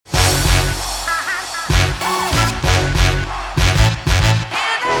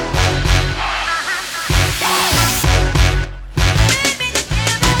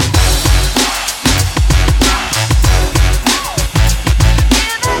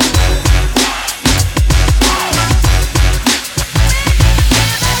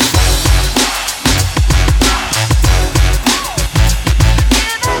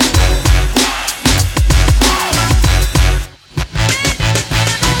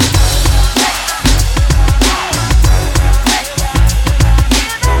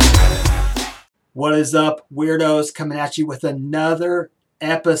What is up, weirdos? Coming at you with another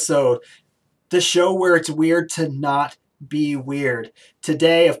episode. The show where it's weird to not be weird.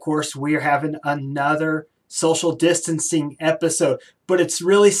 Today, of course, we're having another social distancing episode, but it's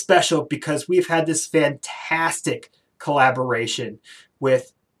really special because we've had this fantastic collaboration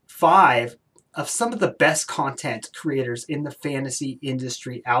with 5 of some of the best content creators in the fantasy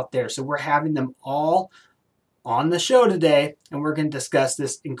industry out there. So we're having them all on the show today, and we're going to discuss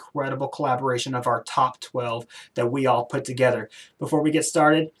this incredible collaboration of our top 12 that we all put together. Before we get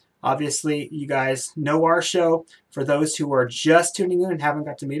started, obviously, you guys know our show. For those who are just tuning in and haven't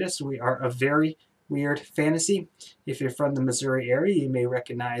got to meet us, we are a very weird fantasy. If you're from the Missouri area, you may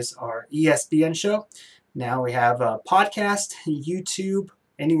recognize our ESPN show. Now we have a podcast, YouTube,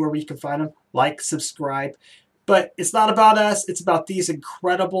 anywhere where you can find them. Like, subscribe. But it's not about us. It's about these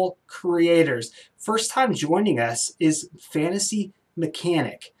incredible creators. First time joining us is Fantasy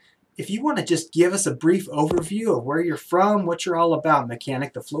Mechanic. If you want to just give us a brief overview of where you're from, what you're all about,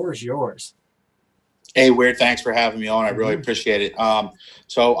 Mechanic, the floor is yours. Hey, Weird. Thanks for having me on. I really appreciate it.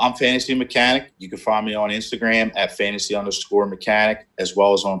 So I'm Fantasy Mechanic. You can find me on Instagram at fantasy_mechanic, as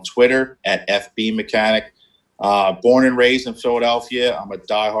well as on Twitter at FB Mechanic. Born and raised in Philadelphia. I'm a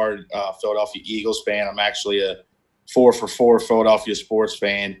diehard Philadelphia Eagles fan. I'm actually a 4-for-4 Philadelphia sports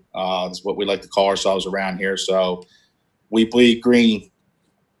fan. That's what we like to call ourselves around here. So we bleed green.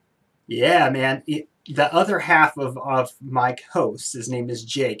 Yeah, man. The other half of my host, his name is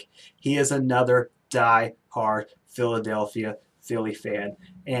Jake. He is another diehard Philadelphia Philly fan,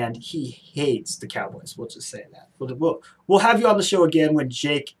 and he hates the Cowboys. We'll just say that. We'll have you on the show again when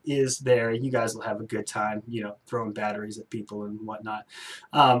Jake is there, and you guys will have a good time, throwing batteries at people and whatnot.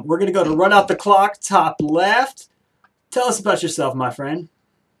 We're going to go to Run Out the Clock, top left. Tell us about yourself, my friend.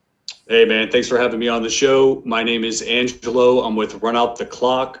 Hey, man. Thanks for having me on the show. My name is Angelo. I'm with Run Out the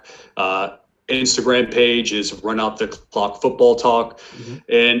Clock. Instagram page is Run Out the Clock Football Talk. Mm-hmm.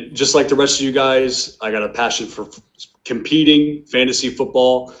 And just like the rest of you guys, I got a passion for competing, fantasy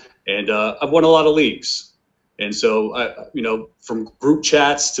football, and I've won a lot of leagues. And so, from group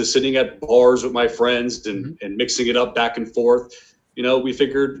chats to sitting at bars with my friends and mixing it up back and forth, we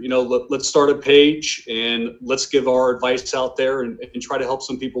figured, let's start a page and let's give our advice out there and try to help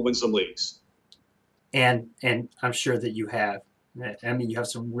some people win some leagues. And I'm sure that you have. I mean, you have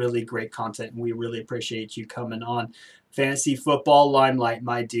some really great content, and we really appreciate you coming on. Fantasy Football Limelight,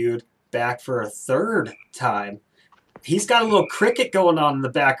 my dude, back for a third time. He's got a little cricket going on in the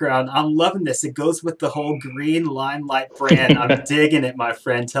background. I'm loving this. It goes with the whole green Limelight brand. I'm digging it, my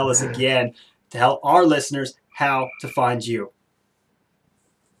friend. Tell us again, tell our listeners how to find you.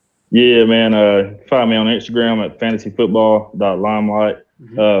 Yeah, man. Find me on Instagram at fantasyfootball.limelight.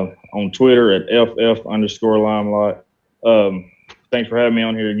 On Twitter at ff_limelight. Thanks for having me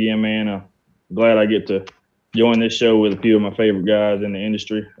on here again, man. Glad I get to join this show with a few of my favorite guys in the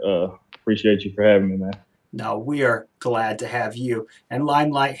industry. Appreciate you for having me, man. No, we are glad to have you. And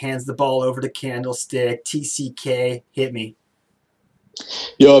Limelight hands the ball over to Candlestick. TCK, hit me.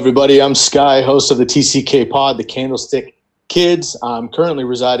 Yo, everybody. I'm Sky, host of the TCK Pod, the Candlestick Kids. I'm currently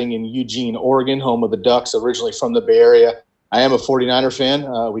residing in Eugene, Oregon, home of the Ducks, originally from the Bay Area. I am a 49er fan.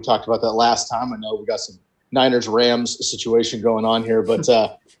 We talked about that last time. I know we got some Niners-Rams situation going on here, but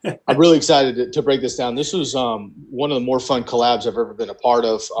I'm really excited to break this down. This was one of the more fun collabs I've ever been a part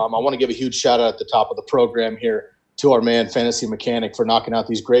of. I want to give a huge shout-out at the top of the program here to our man, Fantasy Mechanic, for knocking out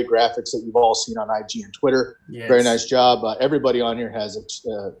these great graphics that you've all seen on IG and Twitter. Yes. Very nice job. Everybody on here has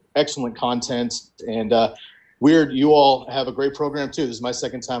excellent content, and Weird, you all have a great program, too. This is my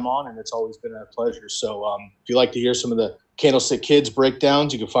second time on, and it's always been a pleasure. So if you'd like to hear some of the Candlestick Kids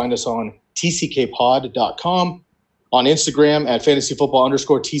breakdowns, you can find us on tckpod.com, on Instagram at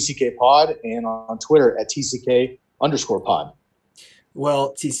fantasyfootball_TCKpod, and on Twitter at TCK_pod.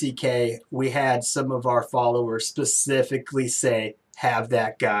 Well, TCK, we had some of our followers specifically say, have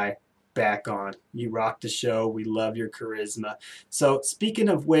that guy back on. You rock the show. We love your charisma. So speaking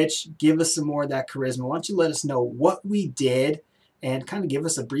of which, give us some more of that charisma. Why don't you let us know what we did and kind of give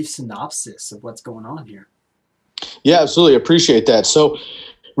us a brief synopsis of what's going on here? Yeah, absolutely. Appreciate that. So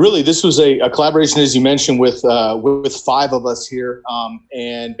really, this was a collaboration, as you mentioned, with 5 of us here.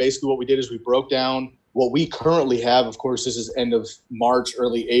 And basically what we did is we broke down what we currently have. Of course, this is end of March,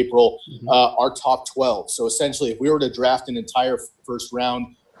 early April, our top 12. So essentially, if we were to draft an entire first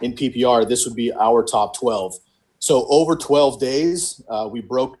round in PPR, this would be our top 12. So over 12 days, we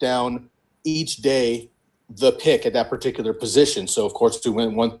broke down each day the pick at that particular position. So, of course, we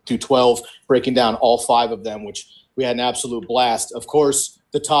went 1 through 12, breaking down all 5 of them, which we had an absolute blast. Of course,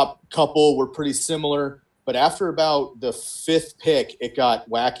 the top couple were pretty similar. But after about the 5th pick, it got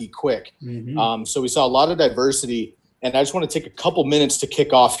wacky quick. Mm-hmm. So we saw a lot of diversity. And I just want to take a couple minutes to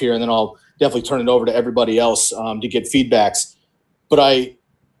kick off here, and then I'll definitely turn it over to everybody else to get feedbacks. But I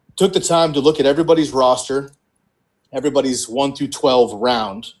took the time to look at everybody's roster, everybody's 1 through 12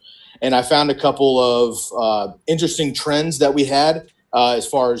 round, and I found a couple of interesting trends that we had as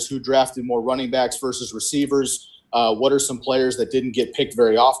far as who drafted more running backs versus receivers. What are some players that didn't get picked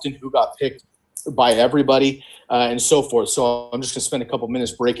very often, who got picked by everybody, and so forth. So I'm just going to spend a couple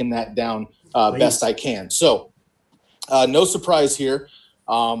minutes breaking that down best I can. So no surprise here.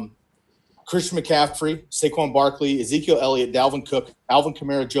 Christian McCaffrey, Saquon Barkley, Ezekiel Elliott, Dalvin Cook, Alvin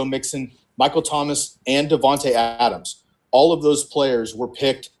Kamara, Joe Mixon, Michael Thomas, and Devontae Adams. All of those players were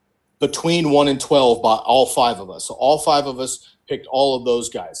picked between 1 and 12 by all 5 of us. So all 5 of us picked all of those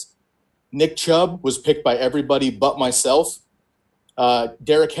guys. Nick Chubb was picked by everybody but myself.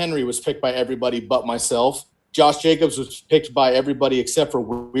 Derrick Henry was picked by everybody but myself. Josh Jacobs was picked by everybody except for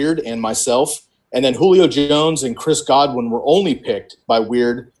Weird and myself. And then Julio Jones and Chris Godwin were only picked by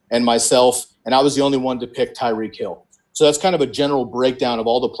Weird and myself, and I was the only one to pick Tyreek Hill. So that's kind of a general breakdown of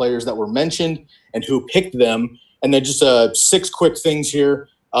all the players that were mentioned and who picked them. And then just 6 quick things here.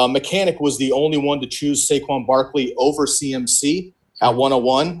 Mechanic was the only one to choose Saquon Barkley over CMC at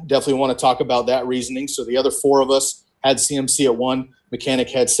 101. Definitely want to talk about that reasoning. So the other 4 of us had CMC at 1. Mechanic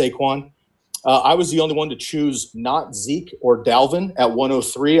had Saquon. I was the only one to choose not Zeke or Dalvin at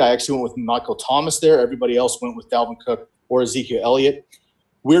 103. I actually went with Michael Thomas there. Everybody else went with Dalvin Cook or Ezekiel Elliott.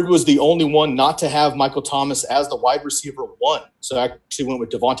 Weird was the only one not to have Michael Thomas as the wide receiver 1. So I actually went with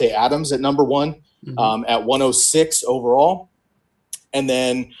Devontae Adams at number 1 at 106 overall. And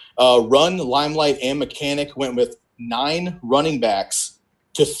then Run, Limelight, and Mechanic went with 9 running backs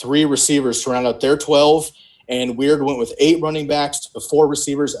to 3 receivers to round out their 12. And Weird went with 8 running backs to 4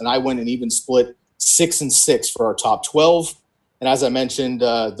 receivers. And I went an even split 6 and 6 for our top 12. And as I mentioned,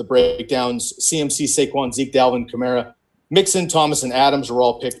 the breakdowns, CMC, Saquon, Zeke, Dalvin, Kamara, Mixon, Thomas, and Adams were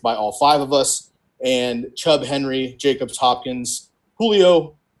all picked by all 5 of us. And Chubb, Henry, Jacobs, Hopkins,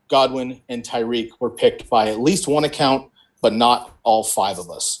 Julio, Godwin, and Tyreek were picked by at least one account, but not all 5 of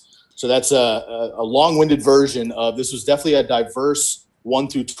us. So that's a long-winded version of this. Was definitely a diverse 1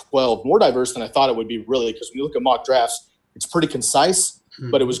 through 12, more diverse than I thought it would be, really, because when you look at mock drafts, it's pretty concise,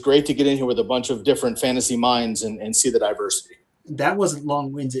 but it was great to get in here with a bunch of different fantasy minds and see the diversity. That wasn't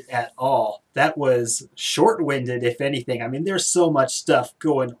long-winded at all. That was short-winded, if anything. I mean, there's so much stuff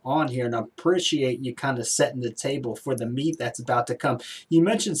going on here, and I appreciate you kind of setting the table for the meat that's about to come. You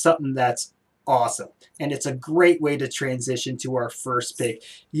mentioned something that's awesome, and it's a great way to transition to our first pick.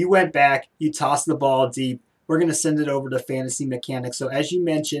 You went back, you tossed the ball deep. We're going to send it over to Fantasy Mechanics. So as you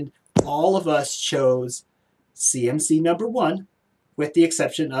mentioned, all of us chose CMC number 1, with the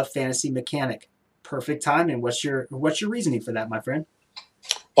exception of Fantasy Mechanic. Perfect timing. What's your reasoning for that, my friend?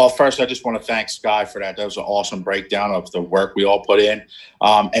 Well, first, I just want to thank Sky for that. That was an awesome breakdown of the work we all put in.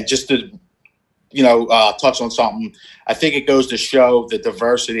 And just to, touch on something, I think it goes to show the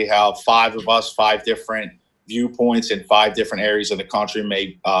diversity, how 5 of us, 5 different viewpoints in 5 different areas of the country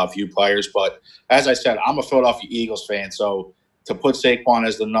may view players. But as I said, I'm a Philadelphia Eagles fan, so to put Saquon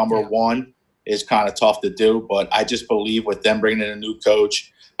as the number 1 is kind of tough to do. But I just believe with them bringing in a new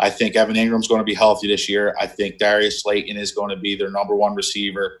coach, I think Evan Ingram's going to be healthy this year. I think Darius Slayton is going to be their number 1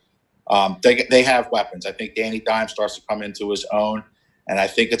 receiver. They have weapons. I think Danny Dimes starts to come into his own, and I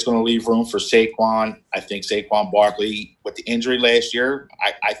think it's going to leave room for Saquon. I think Saquon Barkley, with the injury last year,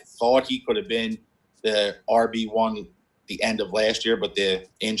 I thought he could have been the RB1 the end of last year, but the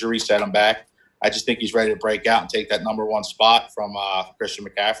injury set him back. I just think he's ready to break out and take that number 1 spot from Christian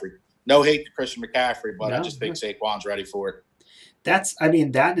McCaffrey. No hate to Christian McCaffrey, but I just think Saquon's ready for it. That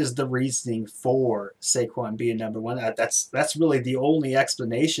is the reasoning for Saquon being number 1. That's really the only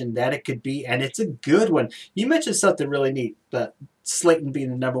explanation that it could be, and it's a good one. You mentioned something really neat, but Slayton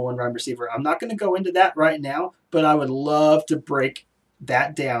being the number 1 wide receiver. I'm not going to go into that right now, but I would love to break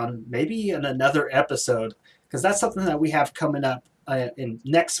that down maybe in another episode, because that's something that we have coming up in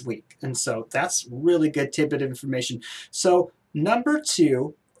next week. And so that's really good tidbit of information. So number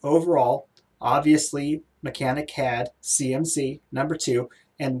 2 overall, obviously, Mechanic had CMC, number 2,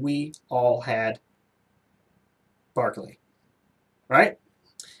 and we all had Barkley, right?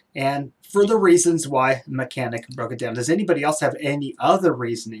 And for the reasons why Mechanic broke it down, does anybody else have any other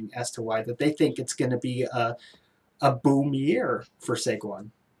reasoning as to why that they think it's going to be a boom year for Saquon?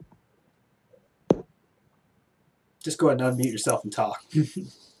 Just go ahead and unmute yourself and talk.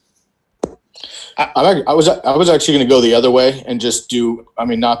 I was actually going to go the other way and just do. I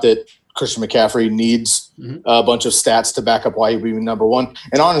mean, not that Christian McCaffrey needs a bunch of stats to back up why he'd be number 1.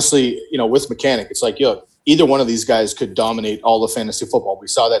 And honestly, with Mechanic, it's like, either one of these guys could dominate all of fantasy football. We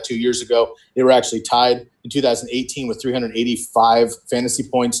saw that 2 years ago. They were actually tied in 2018 with 385 fantasy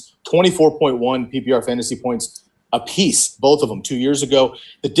points, 24.1 PPR fantasy points apiece, both of them 2 years ago.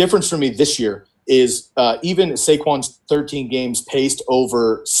 The difference for me this year is even Saquon's 13 games paced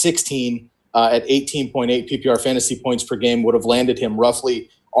over 16 at 18.8 PPR fantasy points per game would have landed him roughly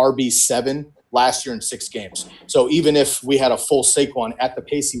RB7 last year in 6 games. So even if we had a full Saquon at the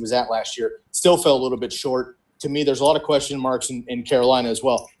pace he was at last year, still fell a little bit short. To me, there's a lot of question marks in Carolina as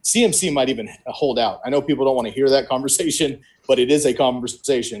well. CMC might even hold out. I know people don't want to hear that conversation, but it is a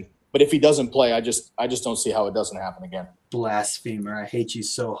conversation. But if he doesn't play, I just don't see how it doesn't happen again. Blasphemer. I hate you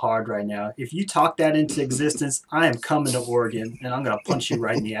so hard right now. If you talk that into existence, I am coming to Oregon, and I'm going to punch you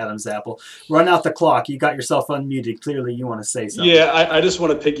right in the Adam's apple. Run out the clock. You got yourself unmuted. Clearly, you want to say something. Yeah, I just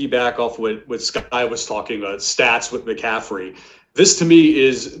want to piggyback off what Sky was talking about, stats with McCaffrey. This, to me,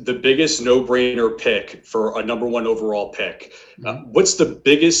 is the biggest no-brainer pick for a number 1 overall pick. What's the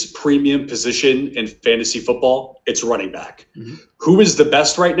biggest premium position in fantasy football? It's running back. Who is the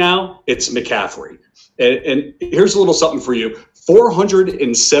best right now? It's McCaffrey. And here's a little something for you.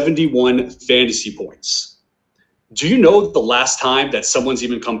 471 fantasy points. Do you know the last time that someone's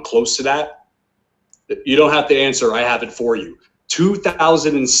even come close to that? You don't have to answer. I have it for you.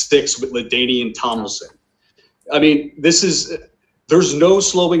 2006 with LaDainian Tomlinson. I mean, there's no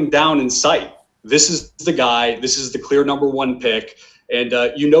slowing down in sight. This is the guy. This is the clear number 1 pick. And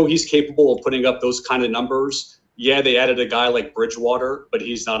he's capable of putting up those kind of numbers. Yeah, they added a guy like Bridgewater, but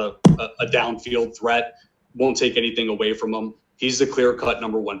he's not a downfield threat. Won't take anything away from him. He's the clear-cut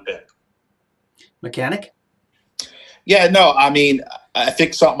number 1 pick. Mechanic? Yeah, no, I mean, I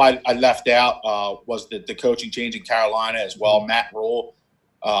think something I left out was the coaching change in Carolina as well. Matt Rule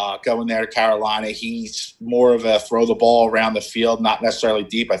going there to Carolina, he's more of a throw the ball around the field, not necessarily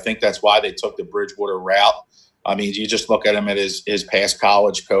deep. I think that's why they took the Bridgewater route. I mean, you just look at him at his past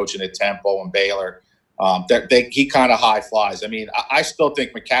college coaching at Temple and Baylor. He kind of high flies. I mean, I still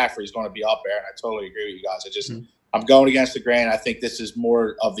think McCaffrey is going to be up there, and I totally agree with you guys. I'm going against the grain. I think this is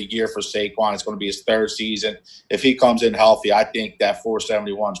more of the year for Saquon. It's going to be his 3rd season. If he comes in healthy, I think that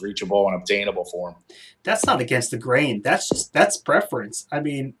 471 is reachable and obtainable for him. That's not against the grain. That's preference. I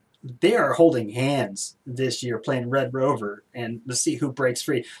mean, they are holding hands this year playing Red Rover, and let's see who breaks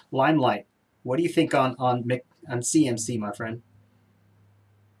free. Limelight, what do you think on CMC, my friend?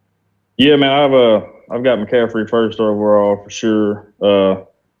 Yeah, man, I've got McCaffrey 1st overall for sure.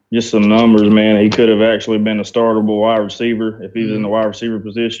 Just some numbers, man. He could have actually been a startable wide receiver if he was in the wide receiver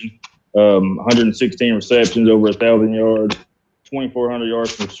position. 116 receptions, over 1,000 yards, 2,400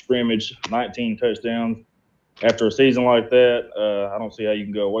 yards from scrimmage, 19 touchdowns. After a season like that, I don't see how you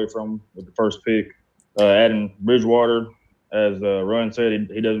can go away from him with the 1st pick. Adding Bridgewater, as Run said,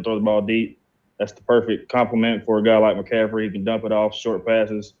 he doesn't throw the ball deep. That's the perfect complement for a guy like McCaffrey. He can dump it off, short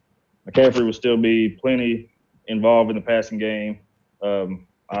passes. McCaffrey will still be plenty involved in the passing game.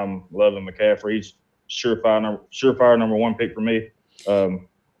 I'm loving McCaffrey. He's surefire number 1 pick for me.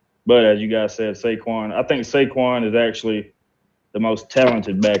 But as you guys said, Saquon. I think Saquon is actually the most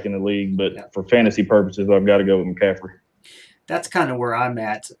talented back in the league. But for fantasy purposes, I've got to go with McCaffrey. That's kind of where I'm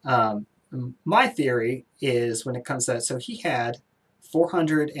at. My theory is when it comes to that, so he had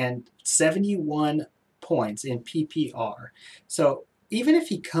 471 points in PPR. So even if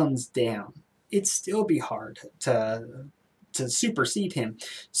he comes down, it'd still be hard to supersede him.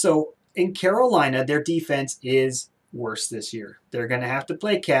 So in Carolina, their defense is worse this year. They're going to have to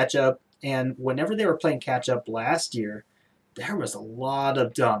play catch up. And whenever they were playing catch up last year, there was a lot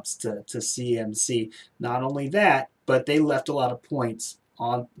of dumps to CMC. Not only that, but they left a lot of points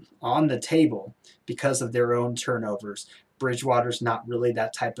on the table because of their own turnovers. Bridgewater's not really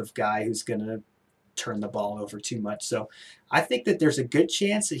that type of guy who's going to turn the ball over too much. So I think that there's a good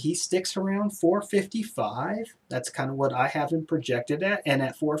chance that he sticks around 455. That's kind of what I have him projected at. And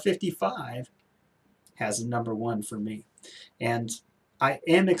at 455 has a number 1 for me. And I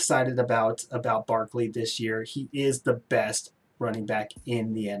am excited about Barkley this year. He is the best running back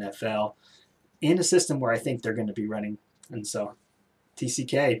in the NFL in a system where I think they're going to be running. And so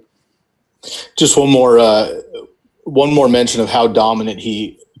TCK. Just one more mention of how dominant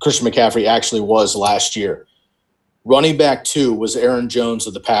Christian McCaffrey actually was last year. Running back 2 was Aaron Jones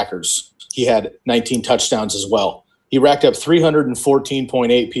of the Packers. He had 19 touchdowns as well. He racked up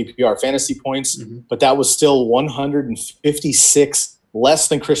 314.8 PPR fantasy points, but that was still 156 less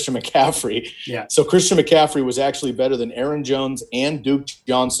than Christian McCaffrey. Yeah. So Christian McCaffrey was actually better than Aaron Jones and Duke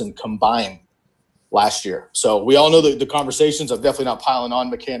Johnson combined last year. So we all know the conversations. I'm definitely not piling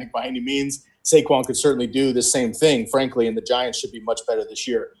on Mechanic by any means. Saquon could certainly do the same thing, frankly, and the Giants should be much better this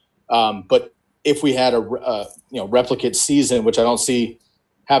year. But if we had a replicate season, which I don't see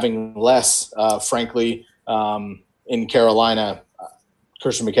having less, frankly, in Carolina,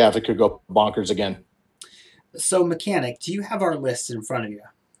 Christian McCaffrey could go bonkers again. So, Mechanic, do you have our list in front of you?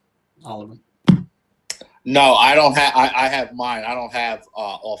 All of them? No, I don't have. I have mine. I don't have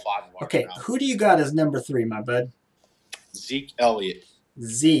all 5 of them. Okay, who do you got as number 3, my bud? Zeke Elliott.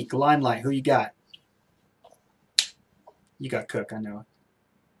 Zeke, Limelight. Who you got? You got Cook, I know.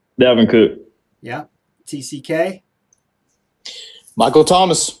 Dalvin Cook. Yeah. TCK. Michael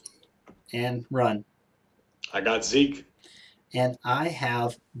Thomas. And Run. I got Zeke. And I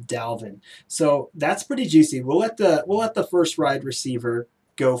have Dalvin. So that's pretty juicy. We'll let the first wide receiver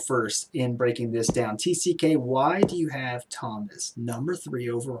go first in breaking this down. TCK, why do you have Thomas number 3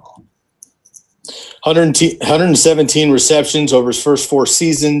 overall? 117 receptions over his first 4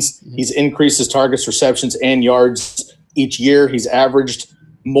 seasons. Mm-hmm. He's increased his targets, receptions, and yards each year. He's averaged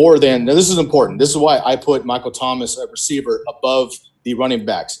more than – now this is important. This is why I put Michael Thomas, a receiver, above the running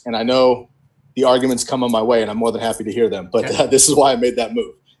backs. And I know the arguments come on my way, and I'm more than happy to hear them. But this is why I made that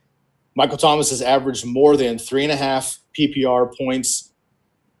move. Michael Thomas has averaged more than 3.5 PPR points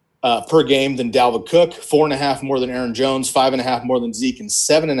per game than Dalvin Cook, 4.5 more than Aaron Jones, 5.5 more than Zeke, and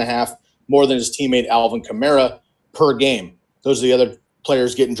 7.5 more than his teammate Alvin Kamara per game. Those are the other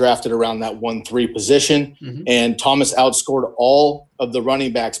players getting drafted around that 1-3 position. Mm-hmm. And Thomas outscored all of the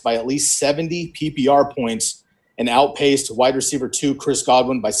running backs by at least 70 PPR points and outpaced wide receiver 2 Chris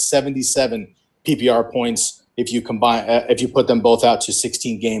Godwin by 77 PPR points if you put them both out to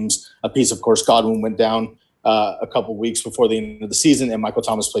 16 games apiece. Of course, Godwin went down a couple weeks before the end of the season, and Michael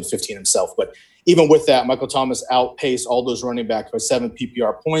Thomas played 15 himself. But even with that, Michael Thomas outpaced all those running backs by 7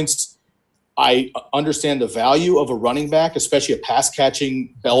 PPR points. I understand the value of a running back, especially a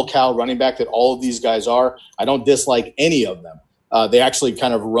pass-catching bell cow running back that all of these guys are. I don't dislike any of them. They actually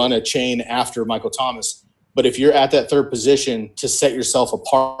kind of run a chain after Michael Thomas. But if you're at that third position to set yourself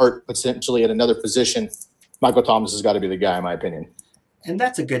apart potentially at another position, Michael Thomas has got to be the guy, in my opinion. And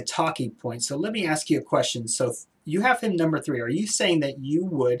that's a good talking point. So let me ask you a question. So you have him number 3. Are you saying that you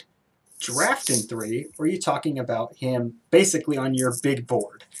would draft him 3, or are you talking about him basically on your big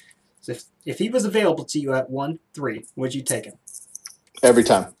board? So if he was available to you at 1-3, would you take him? Every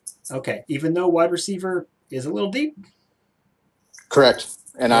time. Okay. Even though wide receiver is a little deep? Correct.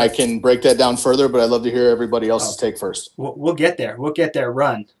 And I can break that down further, but I'd love to hear everybody else's take first. We'll get there. We'll get there.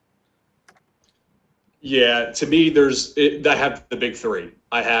 Run. Yeah, to me, I have the big 3.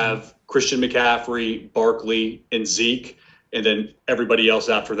 I have Christian McCaffrey, Barkley, and Zeke, and then everybody else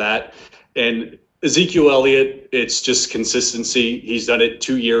after that. And Ezekiel Elliott, it's just consistency. He's done it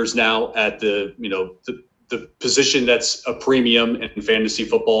 2 years now at the position that's a premium in fantasy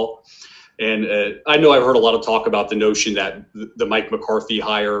football. And I know I've heard a lot of talk about the notion that the Mike McCarthy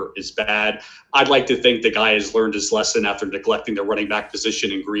hire is bad. I'd like to think the guy has learned his lesson after neglecting the running back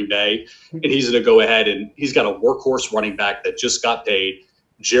position in Green Bay. And he's going to go ahead and he's got a workhorse running back that just got paid.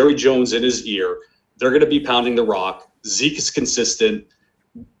 Jerry Jones in his ear. They're going to be pounding the rock. Zeke is consistent.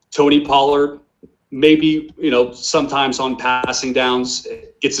 Tony Pollard, maybe, sometimes on passing downs,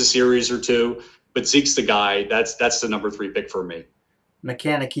 gets a series or 2. But Zeke's the guy. That's the number 3 pick for me.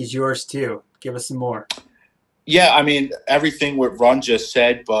 Mechanic, he's yours too. Give us some more. Yeah, I mean, everything what Run just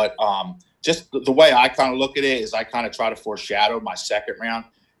said, but just the way I kind of look at it is I kind of try to foreshadow my second round.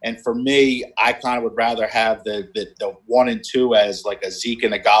 And for me, I kind of would rather have the 1 and 2 as like a Zeke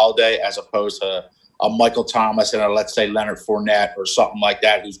and a Galladay as opposed to a Michael Thomas and a, let's say, Leonard Fournette or something like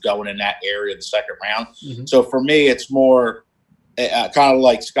that who's going in that area in the second round. Mm-hmm. So for me, it's more kind of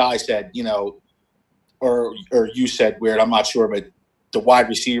like Sky said, or you said, Weird, I'm not sure, but the wide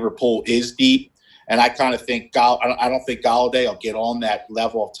receiver pool is deep. And I kind of think I don't think Galladay will get on that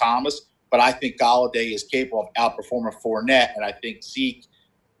level of Thomas, but I think Galladay is capable of outperforming Fournette, and I think Zeke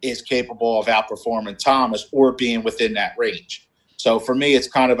is capable of outperforming Thomas or being within that range. So for me, it's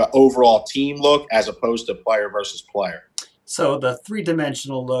kind of an overall team look as opposed to player versus player. So the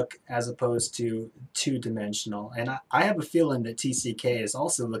 3-dimensional look as opposed to 2-dimensional. And I have a feeling that TCK is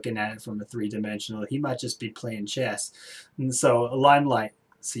also looking at it from a 3-dimensional. He might just be playing chess. And so, Limelight.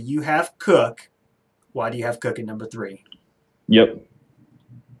 So you have Cook. Why do you have Cook at number 3? Yep.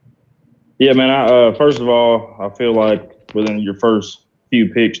 Yeah, man, first of all, I feel like within your first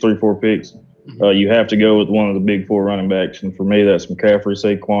few picks, 3-4 picks, you have to go with one of the big 4 running backs. And for me, that's McCaffrey,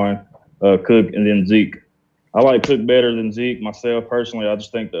 Saquon, Cook, and then Zeke. I like Cook better than Zeke myself personally. I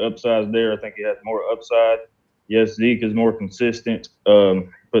just think the upside's there. I think he has more upside. Yes, Zeke is more consistent,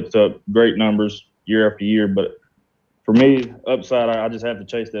 puts up great numbers year after year. But for me, upside, I just have to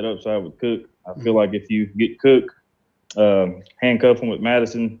chase that upside with Cook. I feel like if you get Cook, Handcuff him with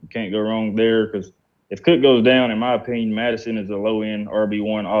Madison. You can't go wrong there because if Cook goes down, in my opinion, Madison is a low-end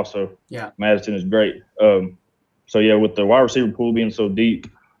RB1 also. Yeah. Madison is great. With the wide receiver pool being so deep,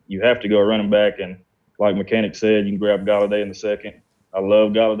 you have to go running back. And like Mechanic said, you can grab Galladay in the second. I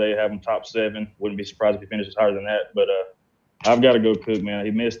love Galladay, have him top 7. Wouldn't be surprised if he finishes higher than that. But I've got to go Cook, man.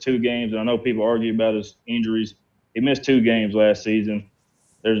 He missed 2 games, and I know people argue about his injuries. He missed 2 games last season.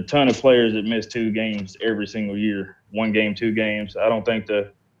 There's a ton of players that miss 2 games every single year, 1 game, 2 games. I don't think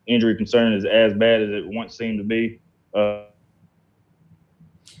the injury concern is as bad as it once seemed to be. And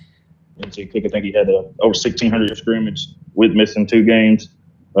so Cook, I think he had over 1,600 scrimmage with missing 2 games,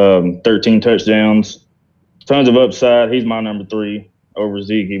 13 touchdowns, tons of upside. He's my number 3 over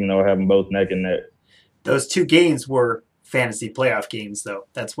Zeke, even though I have them both neck and neck. Those 2 games were fantasy playoff games, though.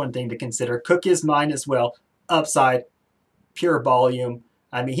 That's one thing to consider. Cook is mine as well. Upside, pure volume.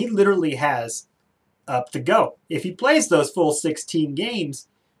 I mean, he literally has up to go. If he plays those full 16 games,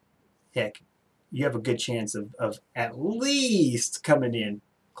 heck, you have a good chance of at least coming in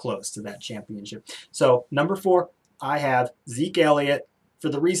close to that championship. So, number 4, I have Zeke Elliott. For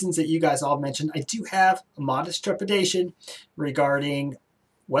the reasons that you guys all mentioned, I do have a modest trepidation regarding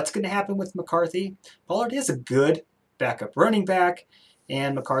what's going to happen with McCarthy. Pollard is a good backup running back,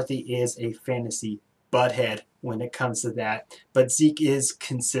 and McCarthy is a fantasy butthead when it comes to that. But Zeke is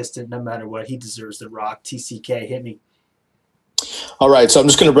consistent no matter what. He deserves the rock. TCK, hit me. All right, so I'm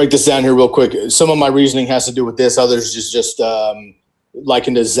just going to break this down here real quick. Some of my reasoning has to do with this. Others just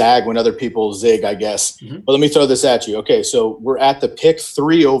liken to zag when other people zig, I guess. Mm-hmm. But let me throw this at you. Okay, so we're at the pick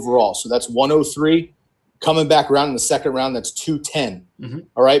 3 overall. So that's 103. Coming back around in the second round, that's 210. Mm-hmm.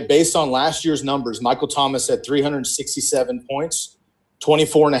 All right, based on last year's numbers, Michael Thomas had 367 points,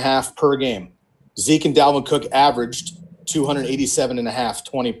 24.5 per game. Zeke and Dalvin Cook averaged 287.5,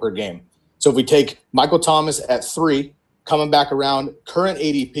 20 per game. So if we take Michael Thomas at 3, coming back around, current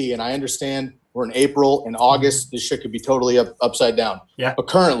ADP, and I understand we're in April and August, this shit could be totally upside down. Yeah. But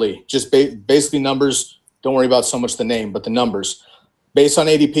currently, just basically numbers, don't worry about so much the name, but the numbers. Based on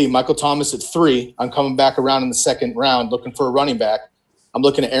ADP, Michael Thomas at 3, I'm coming back around in the second round looking for a running back. I'm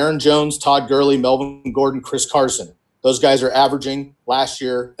looking at Aaron Jones, Todd Gurley, Melvin Gordon, Chris Carson. Those guys are averaging last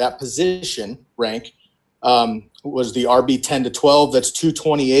year, that position rank was the RB 10 to 12. That's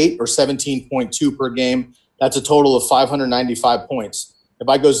 228 or 17.2 per game. That's a total of 595 points. If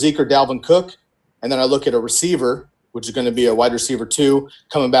I go Zeke or Dalvin Cook, and then I look at a receiver, which is going to be a wide receiver 2,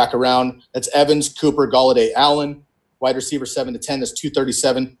 coming back around, that's Evans, Cooper, Galladay, Allen. Wide receiver 7 to 10, that's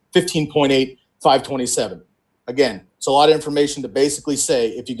 237, 15.8, 527. Again, it's a lot of information to basically say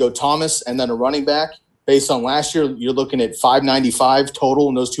if you go Thomas and then a running back, based on last year, you're looking at 595 total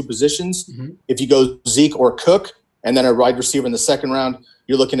in those 2 positions. Mm-hmm. If you go Zeke or Cook and then a wide receiver in the second round,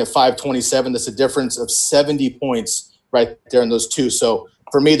 you're looking at 527. That's a difference of 70 points right there in those 2. So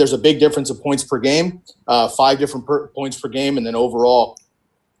for me, there's a big difference of points per game, 5 different points per game, and then overall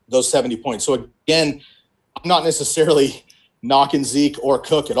those 70 points. So again, I'm not necessarily knocking Zeke or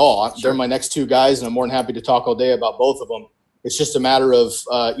Cook at all. Sure. They're my next 2 guys, and I'm more than happy to talk all day about both of them. It's just a matter of,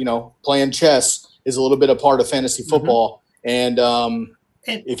 playing chess is a little bit a part of fantasy football. Mm-hmm.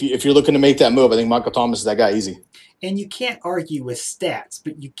 And if you're looking to make that move, I think Michael Thomas is that guy easy. And you can't argue with stats,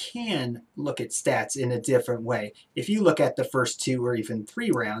 but you can look at stats in a different way. If you look at the first 2 or even 3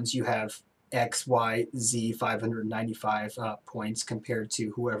 rounds, you have X, Y, Z, 595 points compared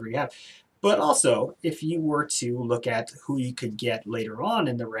to whoever you have. But also, if you were to look at who you could get later on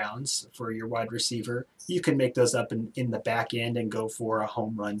in the rounds for your wide receiver, you can make those up in the back end and go for a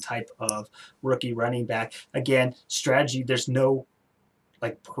home run type of rookie running back. Again, strategy, there's no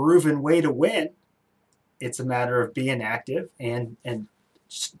proven way to win. It's a matter of being active and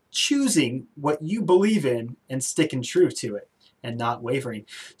choosing what you believe in and sticking true to it and not wavering.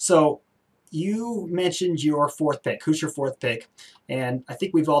 So you mentioned your 4th pick. Who's your 4th pick? And I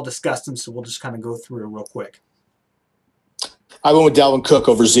think we've all discussed them, so we'll just kind of go through it real quick. I went with Dalvin Cook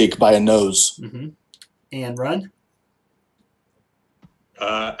over Zeke by a nose. Mm-hmm. And Run?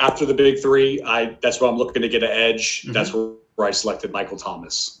 After the big 3, that's where I'm looking to get an edge. Mm-hmm. That's where I selected Michael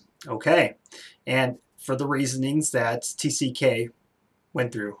Thomas. Okay. And for the reasonings that TCK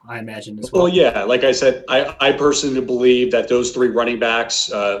went through, I imagine as well. Well, yeah, like I said, I personally believe that those 3 running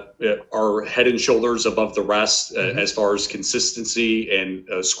backs are head and shoulders above the rest mm-hmm. As far as consistency and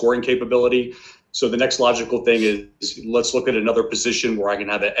scoring capability. So the next logical thing is let's look at another position where I can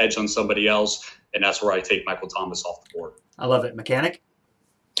have an edge on somebody else, and that's where I take Michael Thomas off the board. I love it. Mechanic?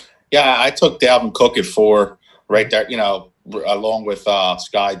 Yeah, I took Dalvin Cook at 4 right there, along with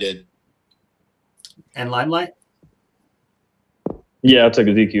Sky did. And Limelight? Yeah, I took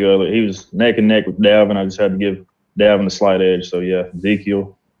Ezekiel Elliott. He was neck and neck with Dalvin. I just had to give Dalvin a slight edge. So, yeah,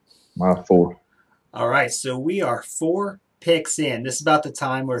 Ezekiel, my 4. All right, so we are 4 picks in. This is about the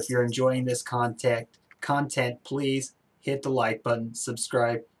time where if you're enjoying this content, please hit the like button,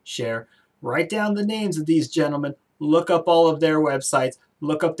 subscribe, share. Write down the names of these gentlemen. Look up all of their websites.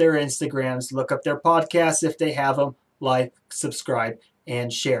 Look up their Instagrams. Look up their podcasts if they have them. Like, subscribe,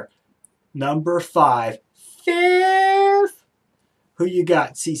 and share. Number 5, 5th. Who you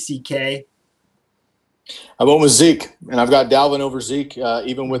got, TCK? I went with Zeke, and I've got Dalvin over Zeke.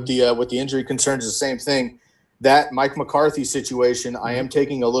 Even with the injury concerns, the same thing. That Mike McCarthy situation, I am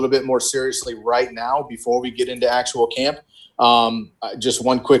taking a little bit more seriously right now before we get into actual camp. Just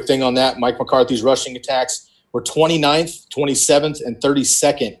one quick thing on that. Mike McCarthy's rushing attacks were 29th, 27th, and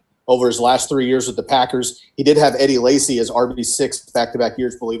 32nd over his last 3 years with the Packers. He did have Eddie Lacy as RB6 back-to-back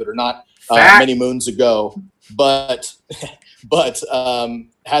years, believe it or not, many moons ago. But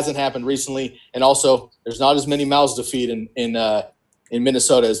hasn't happened recently. And also, there's not as many mouths to feed in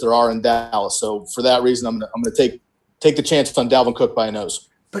Minnesota as there are in Dallas. So for that reason, I'm going to take the chance on Dalvin Cook by a nose.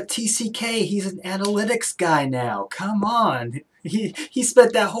 But TCK, he's an analytics guy now. Come on. He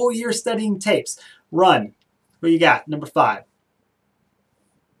spent that whole year studying tapes. Run. Who you got? Number 5.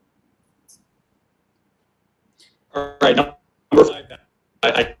 All right, number 5.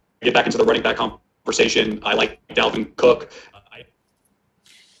 I get back into the running back conversation. I like Dalvin Cook.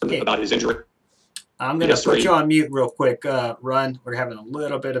 About his injury. I'm going to put you on mute real quick. Run. We're having a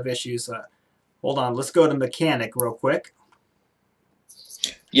little bit of issues. Hold on. Let's go to Mechanic real quick.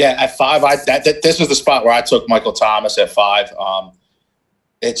 Yeah, at 5, this is the spot where I took Michael Thomas at 5.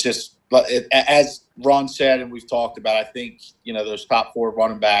 It's just as Ron said, and we've talked about. I think those top 4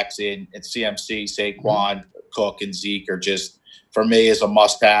 running backs in CMC, Saquon, Cook, and Zeke are just, for me, is a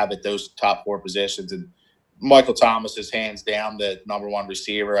must-have at those top 4 positions. And Michael Thomas is hands down the number 1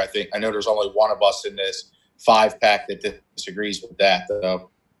 receiver. I know there's only one of us in this 5-pack that disagrees with that,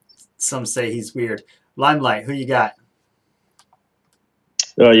 though. Some say he's weird. Limelight, who you got?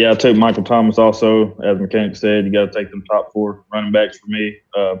 Yeah, I took Michael Thomas also. As Mechanic said, you got to take them top 4 running backs for me.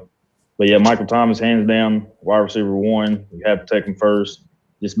 But, yeah, Michael Thomas, hands down, wide receiver 1. You have to take him first,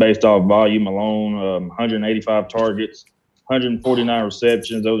 just based off volume alone. 185 targets, 149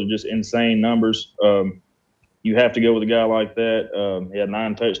 receptions. Those are just insane numbers. You have to go with a guy like that. He had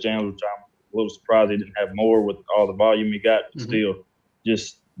 9 touchdowns, which I'm a little surprised he didn't have more with all the volume he got. But still,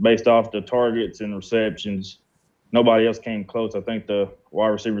 just based off the targets and receptions, nobody else came close. I think the wide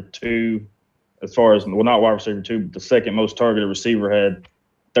receiver 2, as far as, well, not wide receiver 2, but the second most targeted receiver had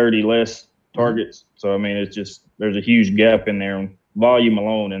 30 less targets. So, I mean, it's just, there's a huge gap in there on volume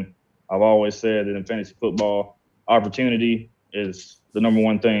alone. And I've always said that in fantasy football, opportunity is the number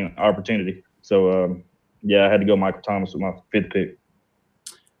 1 thing, opportunity. So, yeah, I had to go Michael Thomas with my 5th pick.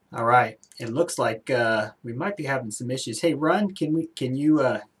 All right. It looks like we might be having some issues. Hey, Run, can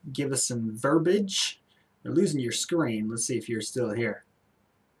you give us some verbiage? You're losing your screen. Let's see if you're still here.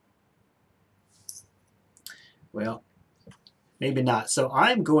 Well, maybe not. So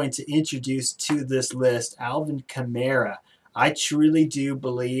I'm going to introduce to this list Alvin Kamara. I truly do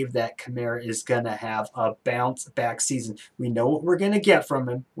believe that Kamara is going to have a bounce-back season. We know what we're going to get from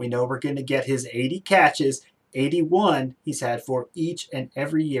him. We know we're going to get his 80 catches, 81 he's had for each and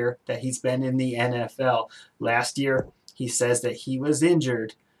every year that he's been in the NFL. Last year, he says that he was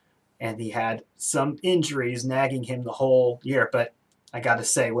injured, and he had some injuries nagging him the whole year. But I got to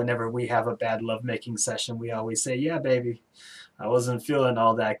say, whenever we have a bad lovemaking session, we always say, yeah, baby, I wasn't feeling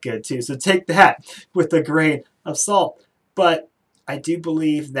all that good too. So take that with a grain of salt. But I do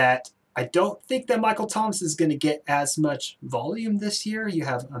believe that I don't think that Michael Thomas is going to get as much volume this year. You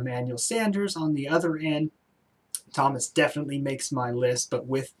have Emmanuel Sanders on the other end. Thomas definitely makes my list, but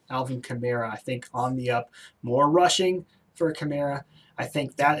with Alvin Kamara, I think on the up, more rushing for Kamara. I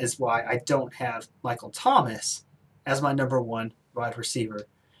think that is why I don't have Michael Thomas as my number 1 wide receiver.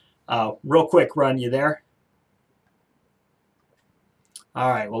 Real quick, Run, you there? All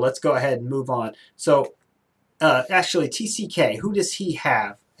right, well, let's go ahead and move on. So, actually, TCK, who does he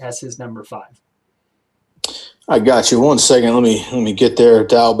have as his number 5? I got you. 1 second. Let me get there.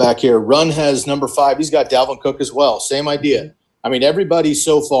 Dial back here. Run has number 5. He's got Dalvin Cook as well. Same idea. I mean, everybody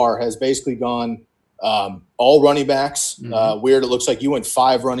so far has basically gone all running backs. Weird. It looks like you went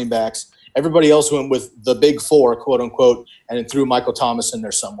 5 running backs. Everybody else went with the big 4, quote unquote, and then threw Michael Thomas in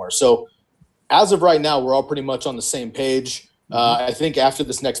there somewhere. So as of right now, we're all pretty much on the same page. I think after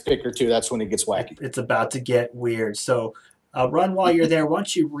this next pick or 2, that's when it gets wacky. It's about to get weird. So, Run, while you're there, why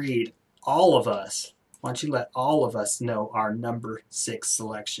don't you read all of us? Why don't you let all of us know our number 6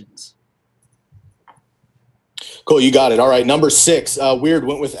 selections? Cool, you got it. All right, number 6. Weird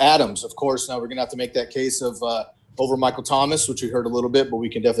went with Adams, of course. Now we're going to have to make that case of over Michael Thomas, which we heard a little bit, but we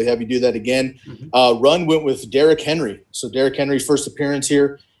can definitely have you do that again. Run went with Derrick Henry. So Derrick Henry's first appearance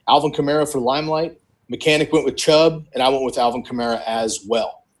here. Alvin Kamara for Limelight. Mechanic went with Chubb, and I went with Alvin Kamara as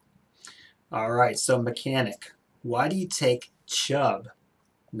well. All right, so Mechanic, why do you take Chubb,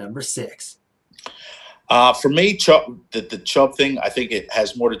 number 6? For me, Chubb, the Chubb thing, I think it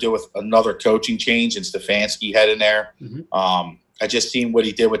has more to do with another coaching change and Stefanski head in there. I just seen what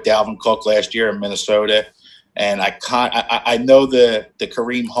he did with Dalvin Cook last year in Minnesota, and I know the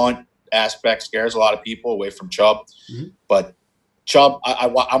Kareem Hunt aspect scares a lot of people away from Chubb, but Chubb,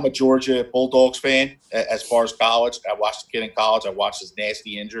 I'm a Georgia Bulldogs fan as far as college. I watched the kid in college. I watched his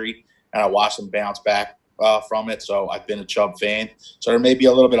nasty injury, and I watched him bounce back from it. So I've been a Chubb fan. So there may be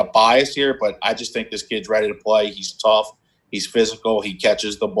a little bit of bias here, but I just think this kid's ready to play. He's tough. He's physical. He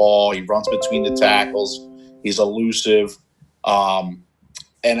catches the ball. He runs between the tackles. He's elusive.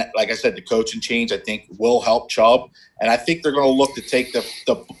 And like I said, the coaching change, I think, will help Chubb. And I think they're going to look to take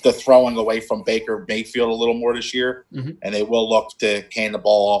the throwing away from Baker Mayfield a little more this year. And they will look to hand the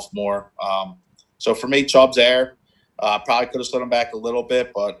ball off more. So for me, Chubb's there. Probably could have slid him back a little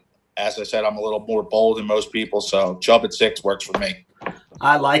bit, but as I said, I'm a little more bold than most people. So Chubb at 6 works for me.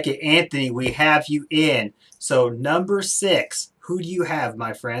 I like it. Anthony, we have you in. So number 6, who do you have,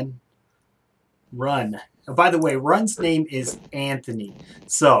 my friend? Run. Oh, by the way, Run's name is Anthony.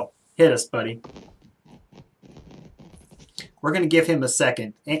 So hit us, buddy. We're going to give him a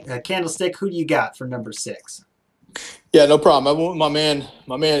second. Candlestick, who do you got for number 6? Yeah, no problem. I went with my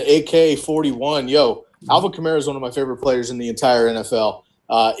man AK41. Yo, Alvin Kamara is one of my favorite players in the entire NFL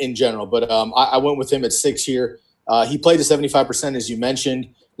in general. But I went with him at 6 here. He played at 75%, as you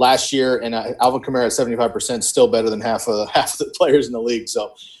mentioned, last year. And Alvin Kamara at 75% is still better than half of the players in the league.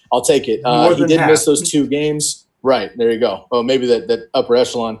 So I'll take it. He did miss those 2 games. Right, there you go. Oh, maybe that upper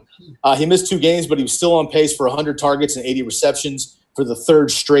echelon. He missed 2 games, but he was still on pace for 100 targets and 80 receptions for the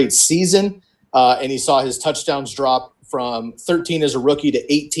 3rd straight season. And he saw his touchdowns drop from 13 as a rookie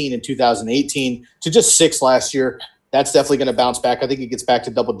to 18 in 2018 to just 6 last year. That's definitely going to bounce back. I think he gets back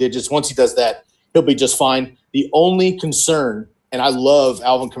to double digits. Once he does that, he'll be just fine. The only concern, and I love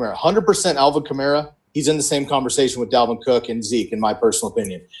Alvin Kamara, 100% Alvin Kamara, he's in the same conversation with Dalvin Cook and Zeke, in my personal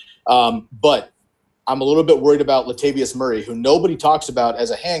opinion. But I'm a little bit worried about Latavius Murray, who nobody talks about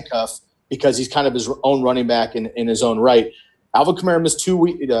as a handcuff because he's kind of his own running back in his own right. Alvin Kamara missed 2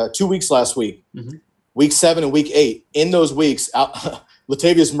 weeks last week, week 7 and week 8. In those weeks,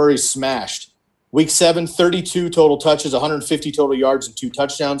 Latavius Murray smashed. Week 7, 32 total touches, 150 total yards and 2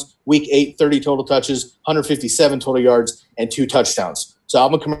 touchdowns. Week 8, 30 total touches, 157 total yards and 2 touchdowns. So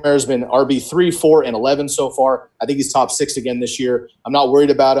Alvin Kamara has been RB3, 4, and 11 so far. I think he's top 6 again this year. I'm not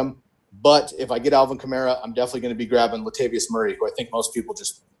worried about him. But if I get Alvin Kamara, I'm definitely going to be grabbing Latavius Murray, who I think most people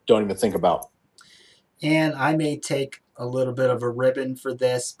just don't even think about. And I may take a little bit of a ribbon for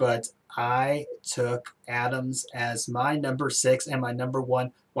this, but I took Adams as my number 6 and my number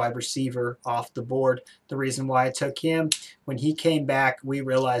 1 wide receiver off the board. The reason why I took him, when he came back, we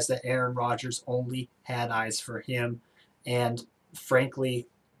realized that Aaron Rodgers only had eyes for him. And frankly,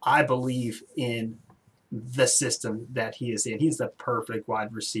 I believe in the system that he is in. He's the perfect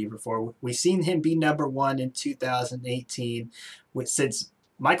wide receiver for. We've seen him be number 1 in 2018. Since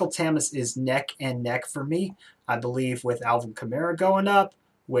Michael Thomas is neck and neck for me, I believe with Alvin Kamara going up,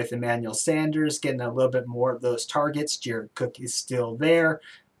 with Emmanuel Sanders getting a little bit more of those targets, Jared Cook is still there.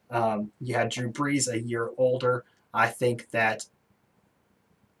 You had Drew Brees a year older. I think that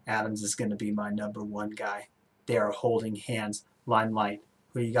Adams is going to be my number 1 guy. They are holding hands. Limelight,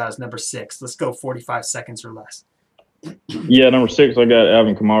 who you got as number 6? Let's go 45 seconds or less. Yeah, number 6, I got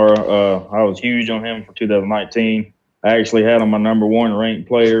Alvin Kamara. I was huge on him for 2019. I actually had him my number 1 ranked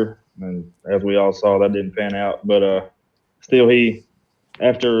player, and as we all saw, that didn't pan out. But still, he,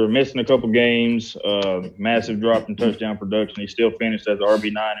 after missing a couple games, massive drop in touchdown production, he still finished as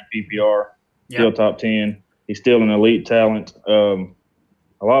RB9 in PPR, still top 10. He's still an elite talent.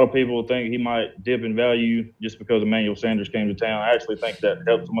 A lot of people think he might dip in value just because Emmanuel Sanders came to town. I actually think that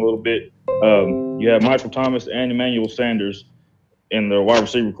helps him a little bit. You have Michael Thomas and Emmanuel Sanders in the wide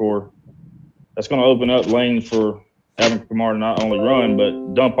receiver core. That's going to open up lanes for Alvin Kamara to not only run,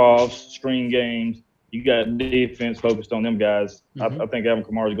 but dump offs, screen games. You got defense focused on them guys. I think Alvin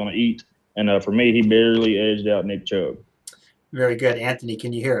Kamara is going to eat. And for me, he barely edged out Nick Chubb. Very good. Anthony,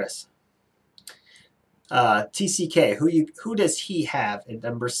 can you hear us? TCK, who does he have at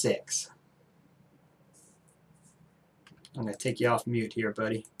number 6? I'm going to take you off mute here,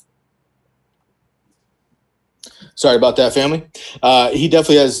 buddy. Sorry about that, family. He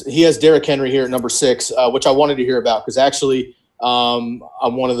definitely has Derrick Henry here at number 6, which I wanted to hear about because actually I'm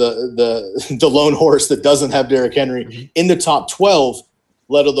one of the lone horse that doesn't have Derrick Henry in the top 12,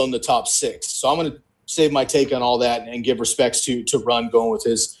 let alone the top 6. So I'm going to save my take on all that and give respects to Run going with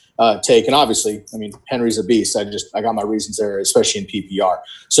his take. And obviously, I mean, Henry's a beast. I got my reasons there, especially in PPR.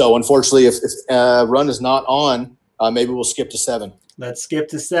 So unfortunately, if Run is not on, maybe we'll skip to 7. Let's skip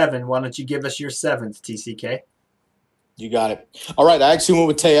to 7. Why don't you give us your 7th, TCK? You got it. All right. I actually went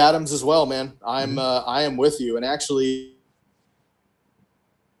with Tay Adams as well, man. I am with you. And actually,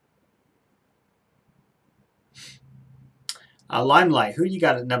 Limelight, who you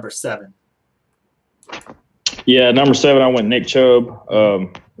got at number 7? Yeah, number 7, I went Nick Chubb.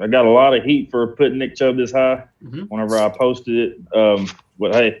 I got a lot of heat for putting Nick Chubb this high whenever I posted it.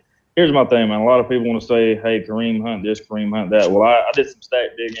 But, hey, here's my thing, man. A lot of people want to say, hey, Kareem Hunt this, Kareem Hunt that. Well, I did some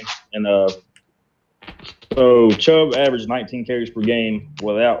stat digging, and so Chubb averaged 19 carries per game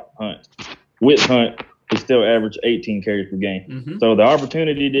without Hunt. With Hunt, he still averaged 18 carries per game. So the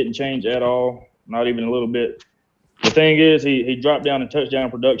opportunity didn't change at all, not even a little bit. The thing is, he dropped down in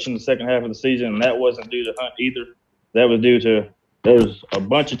touchdown production the second half of the season, and that wasn't due to Hunt either. That was due to there was a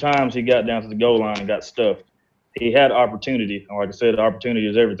bunch of times he got down to the goal line and got stuffed. He had opportunity. And like I said, the opportunity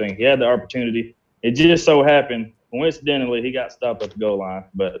is everything. He had the opportunity. It just so happened, coincidentally, he got stopped at the goal line,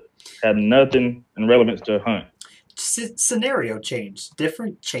 but had nothing in relevance to Hunt. Scenario change,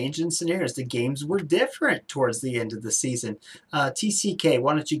 different change in scenarios. The games were different towards the end of the season. TCK,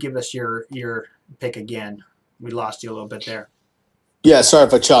 why don't you give us your pick again? We lost you a little bit there. Yeah, sorry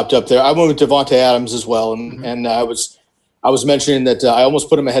if I chopped up there. I went with Devontae Adams as well, and I was mentioning that I almost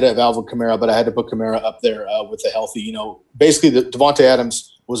put him ahead of Alvin Kamara, but I had to put Kamara up there with the healthy. Basically, Devontae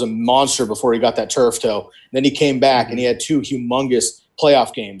Adams was a monster before he got that turf toe. Then he came back and he had 2 humongous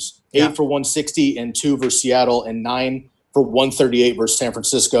playoff games: 8 for 160 and 2 versus Seattle, and 9 for 138 versus San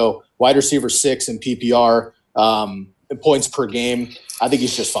Francisco. Wide receiver 6 in PPR points per game. I think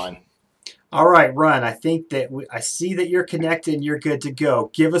he's just fine. All right, Run. I think that I see that you're connected and you're good to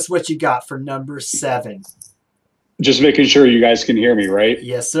go. Give us what you got for number 7. Just making sure you guys can hear me, right?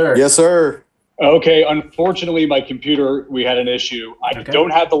 Yes, sir. Yes, sir. Okay. Unfortunately, my computer, we had an issue. I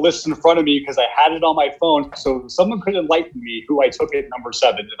don't have the list in front of me because I had it on my phone. So someone could enlighten me who I took at number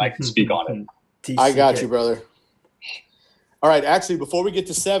 7, and I can speak on it. TCK. I got you, brother. All right. Actually, before we get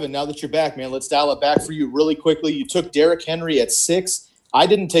to 7, now that you're back, man, let's dial it back for you really quickly. You took Derrick Henry at 6. I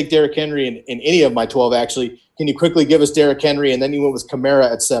didn't take Derrick Henry in any of my 12, actually. Can you quickly give us Derrick Henry? And then you went with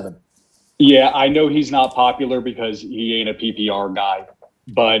Kamara at 7. Yeah, I know he's not popular because he ain't a PPR guy,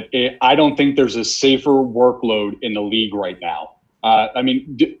 but I don't think there's a safer workload in the league right now. I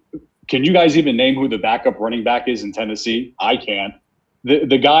mean, can you guys even name who the backup running back is in Tennessee? I can't.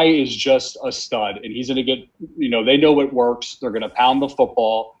 The guy is just a stud, and he's going to get, they know what works. They're going to pound the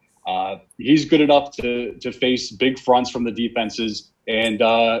football. He's good enough to face big fronts from the defenses. And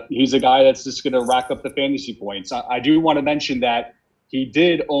he's a guy that's just going to rack up the fantasy points. I do want to mention that he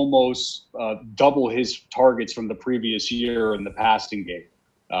did almost double his targets from the previous year in the passing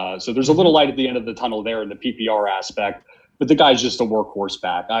game. So there's a little light at the end of the tunnel there in the PPR aspect. But the guy's just a workhorse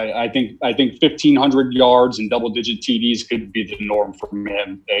back. I think 1,500 yards and double-digit TDs could be the norm from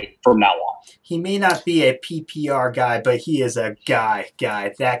him from now on. He may not be a PPR guy, but he is a guy.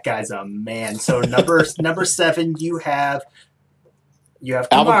 That guy's a man. So number 7, you have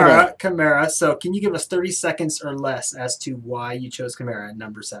Kamara. So can you give us 30 seconds or less as to why you chose Kamara at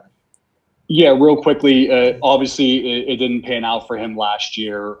number 7? Yeah, real quickly. Obviously, it didn't pan out for him last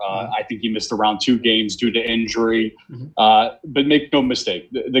year. I think he missed around 2 games due to injury. But make no mistake,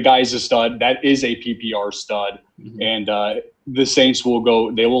 the guy is a stud. That is a PPR stud. And the Saints they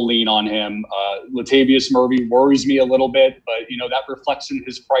will lean on him. Latavius Murray worries me a little bit, but, that reflects in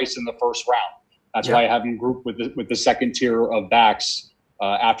his price in the first round. That's why I have him grouped with the second tier of backs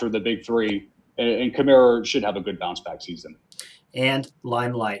after the big 3. And Kamara should have a good bounce back season. And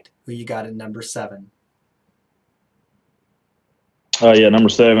Limelight, who you got at number 7? Number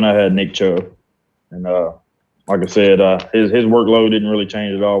 7, I had Nick Chubb. And like I said, his workload didn't really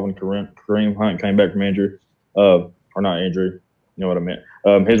change at all when Kareem Hunt came back from injury. Or not injury, you know what I meant.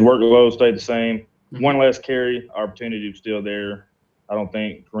 His workload stayed the same. One less carry, opportunity was still there. I don't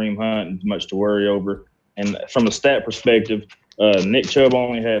think Kareem Hunt is much to worry over. And from a stat perspective, Nick Chubb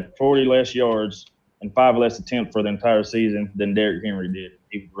only had 40 less yards and 5 less attempts for the entire season than Derrick Henry did.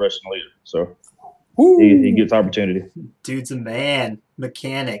 He was the rushing leader. So he gets opportunity. Dude's a man.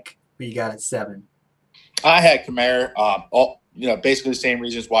 Mechanic, who you got at 7? I had Kamara. Basically the same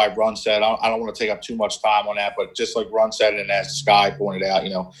reasons why Run said. I don't want to take up too much time on that, but just like Run said, and as Sky pointed out,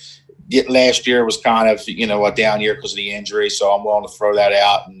 last year was kind of, a down year because of the injury. So I'm willing to throw that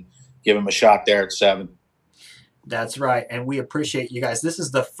out and give him a shot there at 7. That's right, and we appreciate you guys. This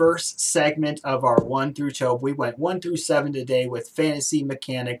is the first segment of our 1 through 12. We went 1 through 7 today with Fantasy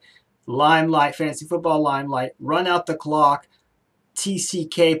Mechanic, Limelight, Fantasy Football Limelight, Run Out the Clock,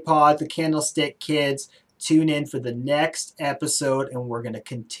 TCK Pod, the Candlestick Kids. Tune in for the next episode, and we're going to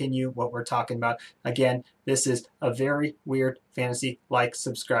continue what we're talking about. Again, this is a very weird fantasy. Like,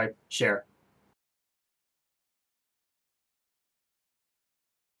 subscribe, share.